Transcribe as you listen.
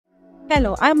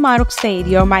Hello, I'm Maruk Said,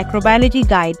 your microbiology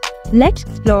guide. Let's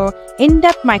explore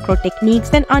in-depth micro techniques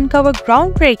and uncover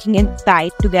groundbreaking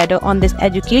insight together on this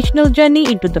educational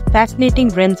journey into the fascinating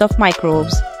realms of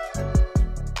microbes.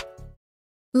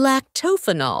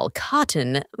 Lactophenol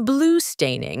Cotton Blue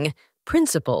staining,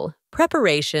 principle,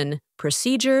 preparation,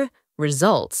 procedure,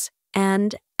 results,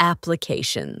 and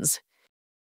applications.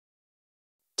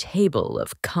 Table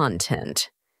of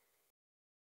content.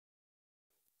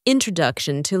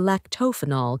 Introduction to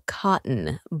Lactophenol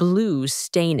Cotton Blue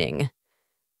staining.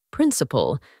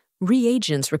 Principle,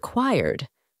 reagents required,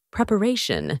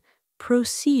 preparation,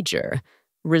 procedure,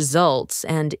 results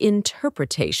and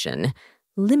interpretation,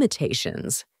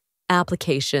 limitations,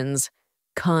 applications,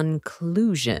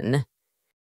 conclusion.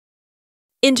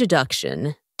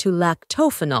 Introduction to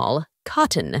Lactophenol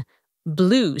Cotton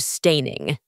Blue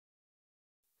staining.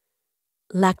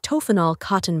 Lactophenol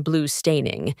cotton blue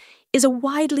staining is a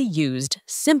widely used,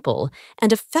 simple,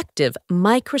 and effective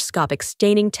microscopic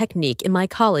staining technique in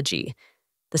mycology,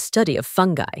 the study of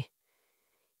fungi.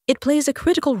 It plays a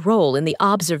critical role in the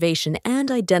observation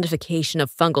and identification of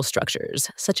fungal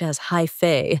structures such as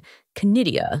hyphae,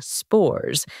 conidia,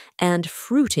 spores, and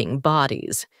fruiting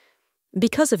bodies.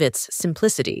 Because of its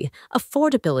simplicity,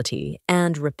 affordability,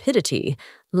 and rapidity,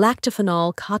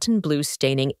 lactophenol cotton blue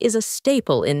staining is a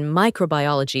staple in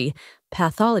microbiology,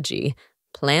 pathology,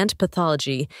 plant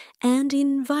pathology, and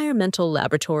environmental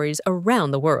laboratories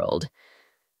around the world.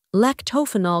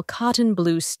 Lactophenol cotton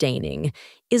blue staining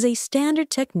is a standard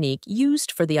technique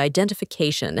used for the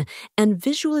identification and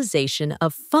visualization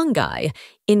of fungi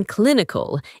in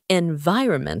clinical,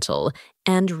 environmental,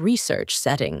 and research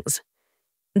settings.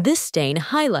 This stain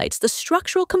highlights the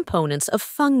structural components of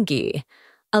fungi,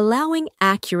 allowing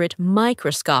accurate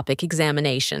microscopic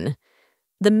examination.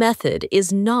 The method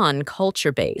is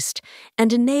non-culture-based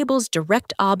and enables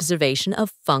direct observation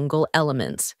of fungal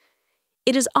elements.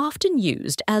 It is often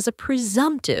used as a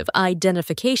presumptive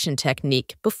identification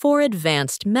technique before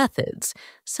advanced methods,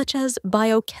 such as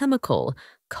biochemical,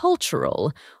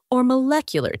 cultural, or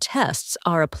molecular tests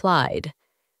are applied.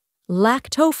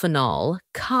 Lactophenol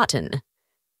cotton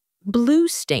blue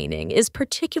staining is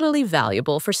particularly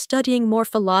valuable for studying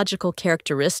morphological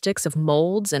characteristics of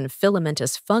molds and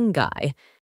filamentous fungi.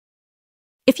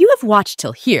 If you have watched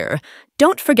till here,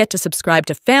 don't forget to subscribe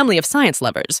to Family of Science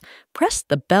Lovers. Press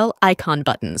the bell icon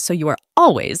button so you are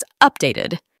always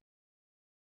updated.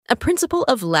 A principle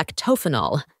of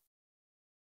lactophenol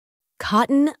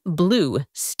cotton blue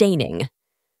staining.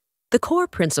 The core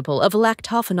principle of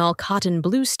lactophenol cotton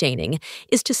blue staining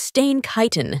is to stain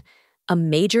chitin, a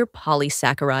major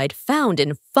polysaccharide found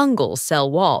in fungal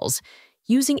cell walls,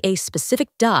 using a specific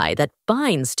dye that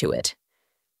binds to it.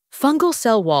 Fungal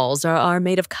cell walls are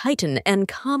made of chitin and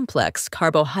complex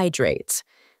carbohydrates,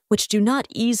 which do not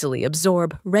easily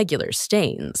absorb regular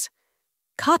stains.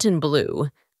 Cotton blue,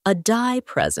 a dye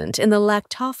present in the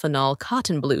lactophenol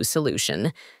cotton blue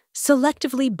solution,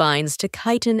 selectively binds to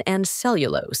chitin and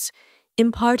cellulose,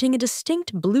 imparting a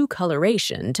distinct blue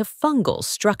coloration to fungal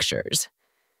structures.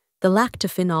 The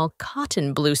lactophenol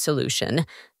cotton blue solution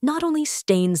not only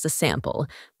stains the sample,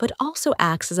 but also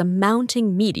acts as a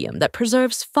mounting medium that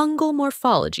preserves fungal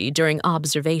morphology during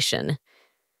observation.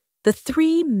 The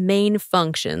three main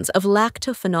functions of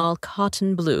lactophenol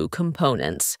cotton blue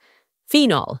components.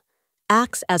 Phenol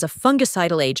acts as a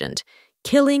fungicidal agent,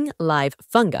 killing live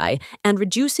fungi and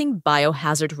reducing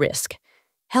biohazard risk.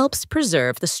 Helps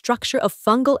preserve the structure of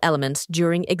fungal elements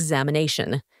during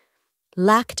examination.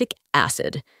 Lactic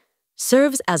acid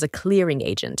serves as a clearing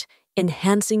agent,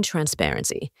 enhancing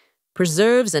transparency,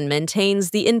 preserves and maintains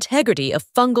the integrity of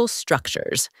fungal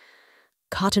structures.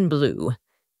 Cotton blue,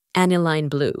 aniline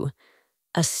blue,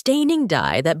 a staining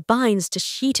dye that binds to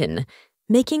chitin,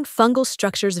 making fungal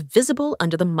structures visible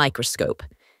under the microscope,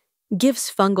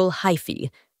 gives fungal hyphae,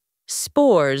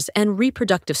 spores, and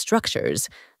reproductive structures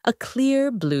a clear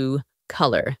blue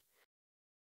color.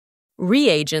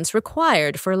 Reagents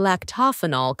required for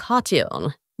lactophenol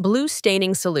cotton blue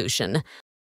staining solution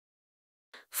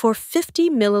for 50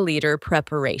 milliliter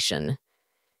preparation.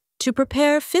 To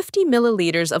prepare 50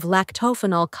 milliliters of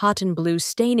lactophenol cotton blue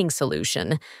staining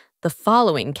solution, the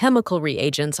following chemical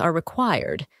reagents are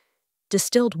required.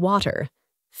 Distilled water,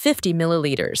 50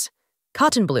 milliliters.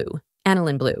 Cotton blue,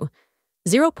 aniline blue,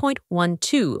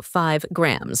 0.125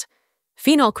 grams.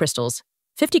 Phenol crystals,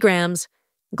 50 grams.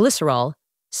 Glycerol,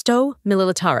 Sto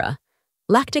millilitara.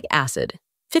 Lactic acid,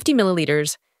 50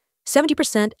 milliliters.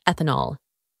 70% ethanol.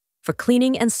 For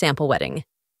cleaning and sample wetting.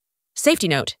 Safety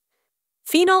note: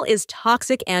 phenol is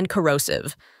toxic and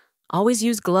corrosive. Always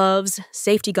use gloves,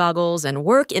 safety goggles, and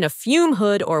work in a fume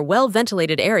hood or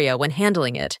well-ventilated area when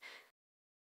handling it.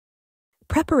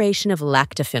 Preparation of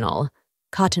Lactophenol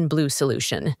Cotton Blue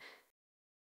solution.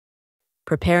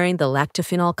 Preparing the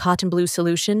Lactophenol Cotton Blue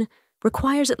solution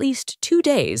requires at least 2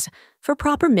 days for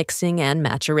proper mixing and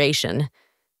maturation.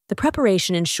 The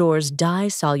preparation ensures dye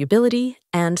solubility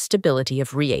and stability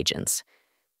of reagents.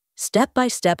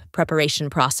 Step-by-step preparation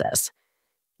process.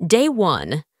 Day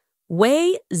 1.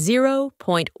 Weigh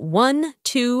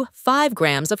 0.125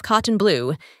 grams of cotton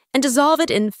blue and dissolve it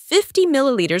in 50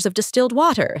 milliliters of distilled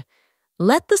water.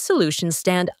 Let the solution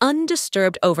stand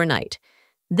undisturbed overnight.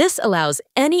 This allows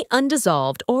any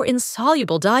undissolved or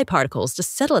insoluble dye particles to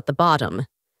settle at the bottom.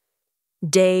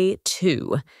 Day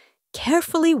 2.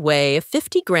 Carefully weigh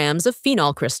 50 grams of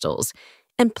phenol crystals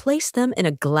and place them in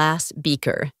a glass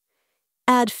beaker.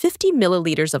 Add 50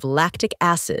 milliliters of lactic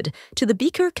acid to the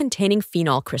beaker containing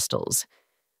phenol crystals.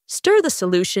 Stir the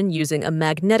solution using a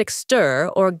magnetic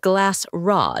stir or glass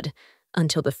rod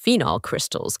until the phenol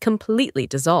crystals completely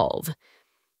dissolve.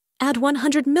 Add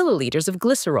 100 milliliters of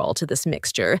glycerol to this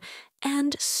mixture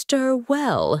and stir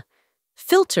well.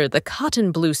 Filter the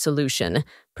cotton blue solution,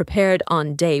 prepared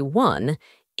on day 1,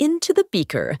 into the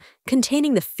beaker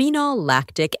containing the phenol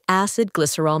lactic acid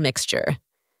glycerol mixture.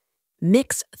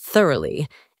 Mix thoroughly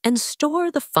and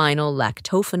store the final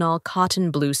Lactophenol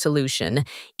Cotton Blue solution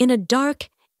in a dark,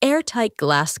 airtight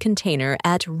glass container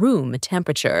at room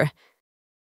temperature.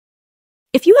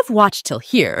 If you have watched till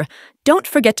here, don't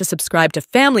forget to subscribe to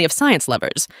Family of Science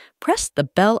Lovers. Press the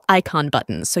bell icon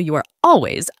button so you are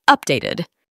always updated.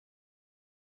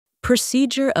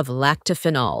 Procedure of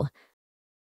Lactophenol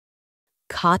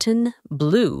Cotton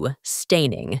Blue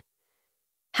staining.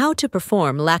 How to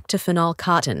perform Lactophenol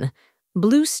cotton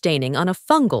blue staining on a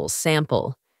fungal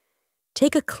sample.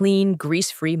 Take a clean,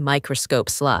 grease-free microscope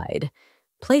slide.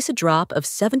 Place a drop of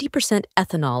 70%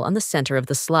 ethanol on the center of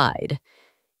the slide.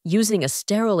 Using a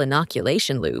sterile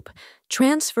inoculation loop,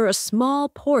 transfer a small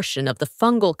portion of the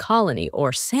fungal colony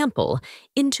or sample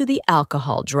into the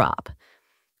alcohol drop.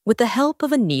 With the help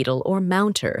of a needle or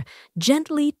mounter,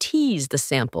 gently tease the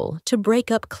sample to break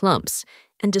up clumps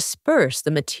and disperse the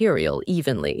material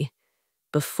evenly.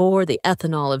 Before the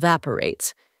ethanol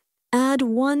evaporates, add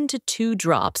 1 to 2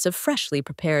 drops of freshly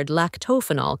prepared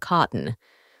Lactophenol cotton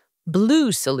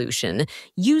blue solution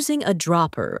using a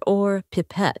dropper or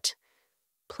pipette.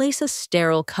 Place a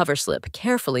sterile cover slip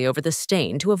carefully over the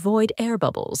stain to avoid air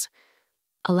bubbles.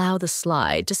 Allow the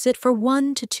slide to sit for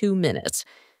 1 to 2 minutes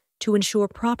to ensure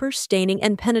proper staining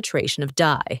and penetration of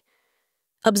dye.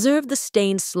 Observe the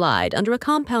stain slide under a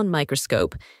compound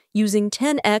microscope using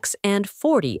 10x and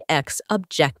 40x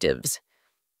objectives.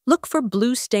 Look for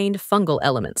blue-stained fungal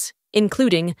elements,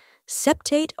 including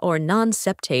septate or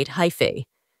non-septate hyphae,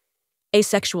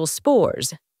 asexual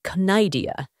spores,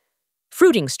 conidia,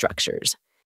 fruiting structures.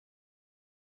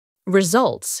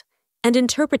 Results and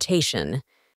interpretation.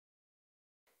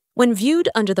 When viewed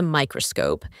under the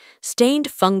microscope, stained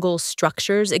fungal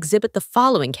structures exhibit the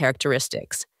following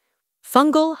characteristics.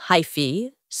 Fungal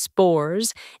hyphae,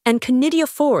 spores, and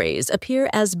conidiophores appear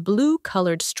as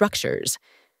blue-colored structures.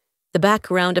 The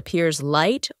background appears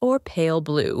light or pale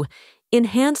blue,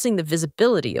 enhancing the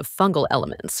visibility of fungal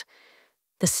elements.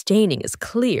 The staining is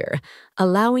clear,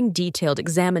 allowing detailed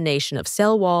examination of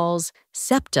cell walls,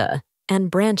 septa, and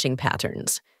branching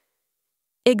patterns.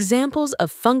 Examples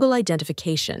of fungal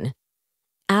identification.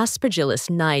 Aspergillus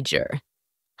niger.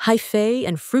 Hyphae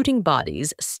and fruiting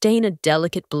bodies stain a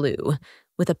delicate blue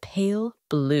with a pale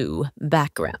blue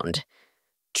background.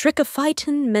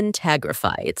 Trichophyton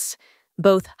mentagrophytes.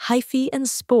 Both hyphae and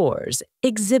spores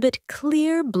exhibit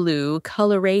clear blue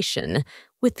coloration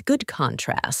with good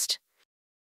contrast.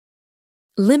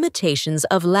 Limitations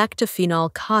of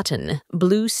Lactophenol cotton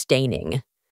blue staining.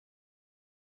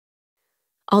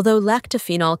 Although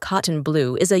Lactophenol cotton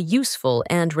blue is a useful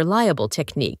and reliable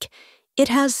technique, it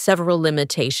has several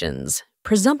limitations,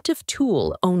 presumptive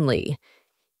tool only.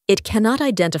 It cannot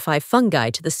identify fungi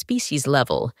to the species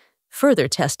level. Further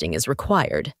testing is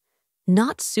required.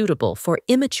 Not suitable for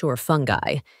immature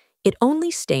fungi, it only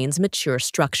stains mature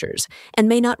structures and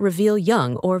may not reveal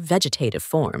young or vegetative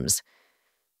forms.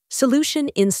 Solution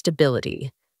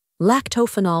instability.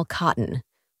 Lactophenol cotton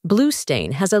blue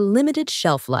stain has a limited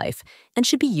shelf life and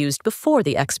should be used before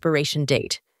the expiration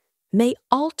date. May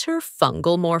alter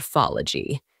fungal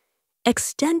morphology.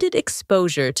 Extended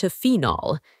exposure to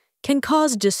phenol can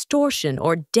cause distortion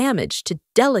or damage to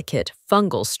delicate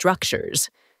fungal structures.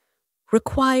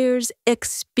 Requires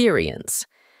experience.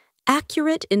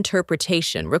 Accurate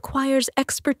interpretation requires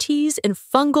expertise in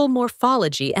fungal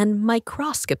morphology and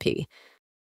microscopy.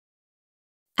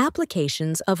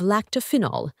 Applications of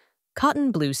Lactophenol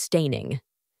cotton blue staining.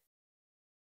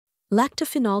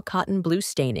 Lactophenol Cotton Blue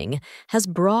staining has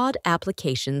broad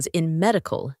applications in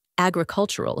medical,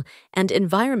 agricultural, and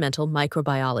environmental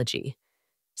microbiology.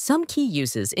 Some key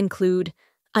uses include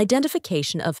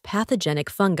identification of pathogenic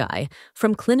fungi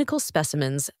from clinical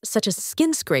specimens such as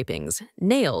skin scrapings,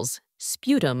 nails,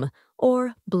 sputum,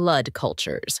 or blood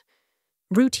cultures.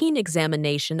 Routine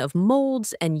examination of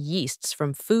molds and yeasts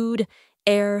from food,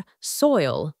 air,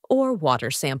 soil, or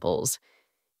water samples.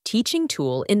 Teaching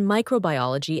tool in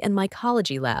microbiology and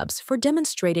mycology labs for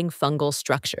demonstrating fungal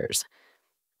structures.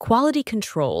 Quality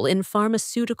control in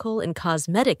pharmaceutical and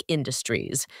cosmetic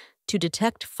industries to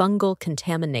detect fungal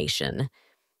contamination.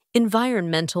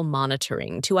 Environmental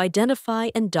monitoring to identify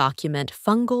and document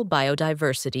fungal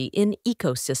biodiversity in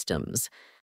ecosystems.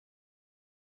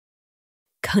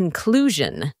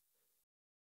 Conclusion.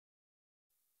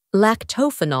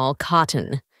 Lactophenol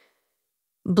cotton.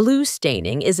 Blue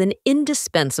staining is an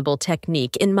indispensable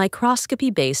technique in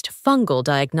microscopy-based fungal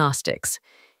diagnostics.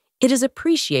 It is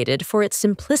appreciated for its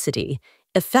simplicity,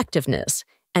 effectiveness,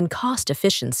 and cost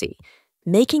efficiency,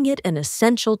 making it an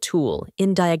essential tool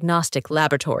in diagnostic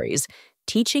laboratories,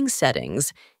 teaching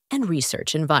settings, and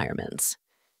research environments.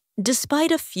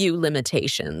 Despite a few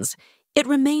limitations, it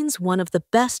remains one of the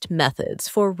best methods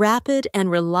for rapid and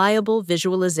reliable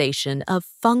visualization of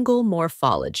fungal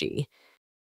morphology.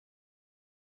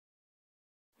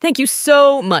 Thank you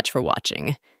so much for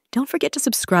watching. Don't forget to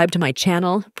subscribe to my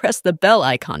channel, press the bell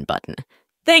icon button.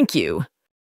 Thank you!